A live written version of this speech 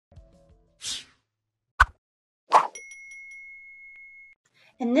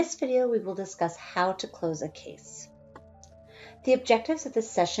In this video, we will discuss how to close a case. The objectives of this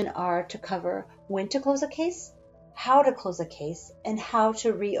session are to cover when to close a case, how to close a case, and how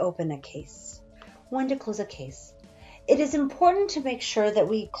to reopen a case. When to close a case. It is important to make sure that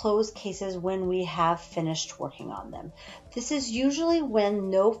we close cases when we have finished working on them. This is usually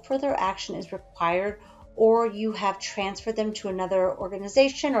when no further action is required or you have transferred them to another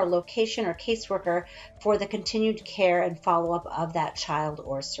organization or location or caseworker for the continued care and follow-up of that child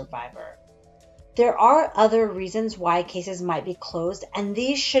or survivor. There are other reasons why cases might be closed, and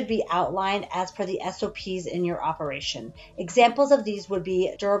these should be outlined as per the SOPs in your operation. Examples of these would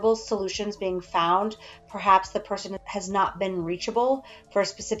be durable solutions being found. Perhaps the person has not been reachable for a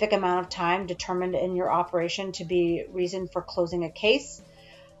specific amount of time determined in your operation to be reason for closing a case.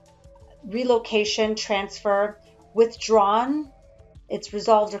 Relocation, transfer, withdrawn, it's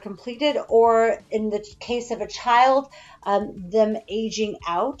resolved or completed, or in the case of a child, them aging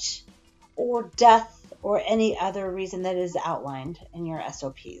out, or death, or any other reason that is outlined in your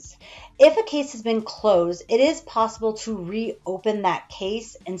SOPs. If a case has been closed, it is possible to reopen that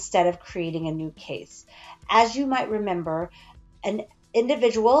case instead of creating a new case. As you might remember, an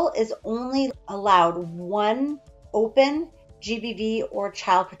individual is only allowed one open GBV or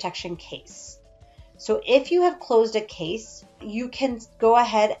child protection case. So if you have closed a case, you can go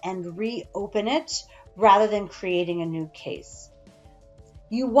ahead and reopen it rather than creating a new case.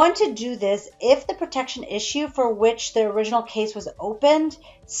 You want to do this if the protection issue for which the original case was opened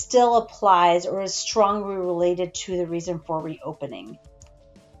still applies or is strongly related to the reason for reopening.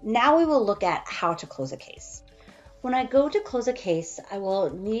 Now we will look at how to close a case. When I go to close a case, I will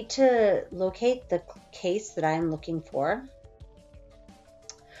need to locate the case that I am looking for.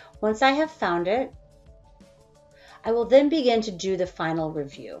 Once I have found it, I will then begin to do the final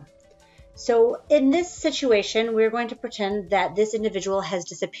review. So in this situation, we're going to pretend that this individual has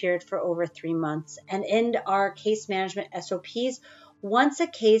disappeared for over 3 months. And in our case management SOPs, once a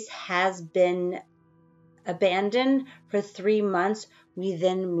case has been abandoned for 3 months, we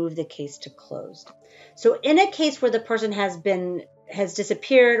then move the case to closed. So in a case where the person has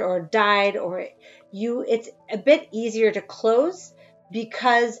disappeared or died, or it's a bit easier to close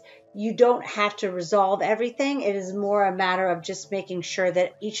because you don't have to resolve everything. It is more a matter of just making sure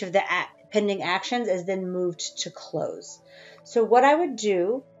that each of the pending actions is then moved to close. So what I would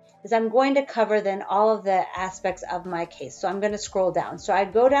do is I'm going to cover then all of the aspects of my case. So I'm going to scroll down. So I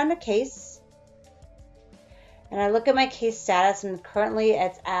go down to case and I look at my case status, and currently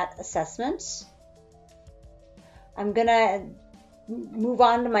it's at assessment. I'm going to move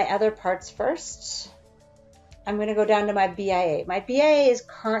on to my other parts first. I'm going to go down to my BIA. My BIA is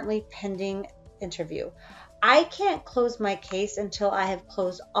currently pending interview. I can't close my case until I have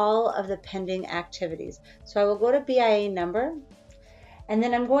closed all of the pending activities. So I will go to BIA number, and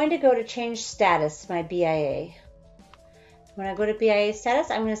then I'm going to go to change status, my BIA. When I go to BIA status,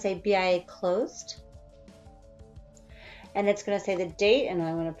 I'm going to say BIA closed. And it's going to say the date, and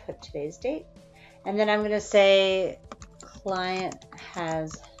I'm going to put today's date. And then I'm going to say client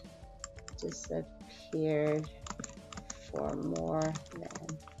has disappeared for more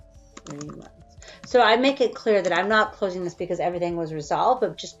than 3 months. So I make it clear that I'm not closing this because everything was resolved,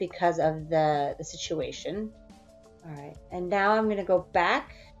 but just because of the situation. All right, and now I'm going to go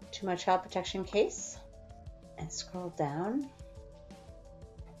back to my child protection case and scroll down.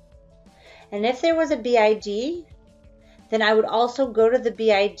 And if there was a BID, then I would also go to the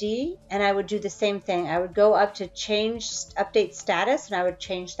BID and I would do the same thing. I would go up to change update status, and I would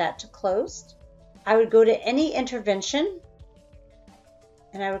change that to closed. I would go to any intervention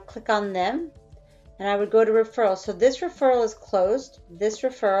and I would click on them, and I would go to referral. So this referral is closed. This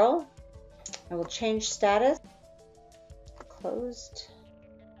referral, I will change status, closed.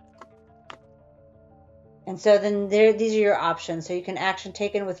 And so then these are your options. So you can action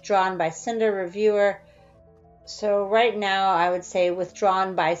taken, withdrawn by sender, reviewer. So right now I would say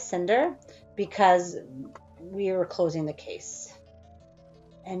withdrawn by sender because we were closing the case.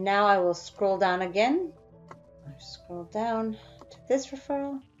 And now I will scroll down again. I'll scroll down to this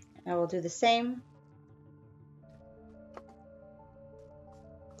referral. I will do the same.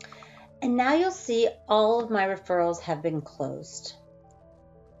 And now you'll see all of my referrals have been closed.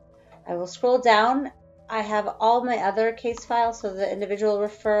 I will scroll down. I have all my other case files, so the individual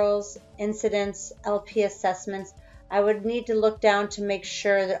referrals, incidents, LP assessments. I would need to look down to make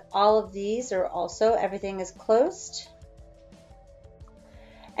sure that all of these are also, everything is closed.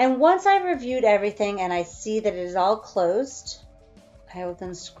 And once I've reviewed everything and I see that it is all closed, I will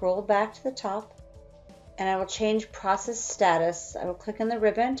then scroll back to the top and I will change process status. I will click on the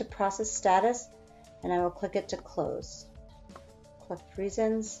ribbon to process status and I will click it to close. Select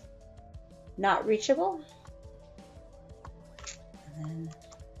reasons. Not reachable.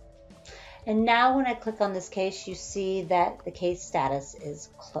 And now when I click on this case, you see that the case status is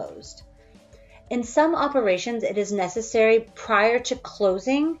closed. In some operations, it is necessary prior to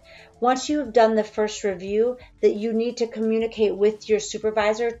closing, once you have done the first review, that you need to communicate with your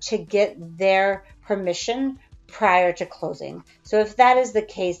supervisor to get their permission prior to closing. So if that is the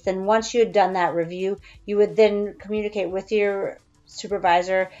case, then once you had done that review, you would then communicate with your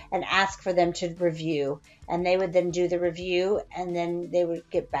supervisor and ask for them to review, and they would then do the review, and then they would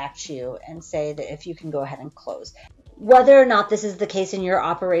get back to you and say that if you can go ahead and close. Whether or not this is the case in your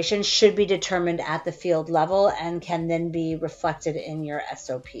operation should be determined at the field level and can then be reflected in your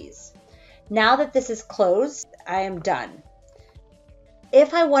SOPs. Now that this is closed, I am done.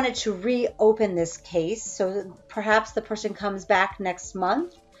 If I wanted to reopen this case, so perhaps the person comes back next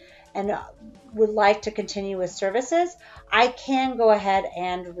month and would like to continue with services, I can go ahead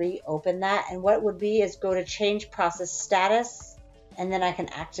and reopen that. And what it would be is go to change process status, and then I can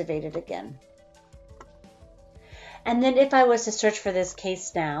activate it again. And then if I was to search for this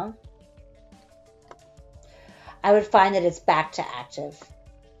case now, I would find that it's back to active,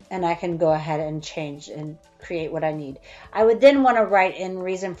 and I can go ahead and change and create what I need. I would then want to write in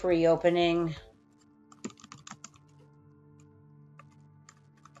reason for reopening.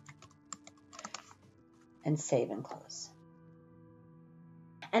 And save and close.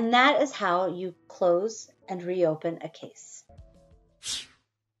 And that is how you close and reopen a case.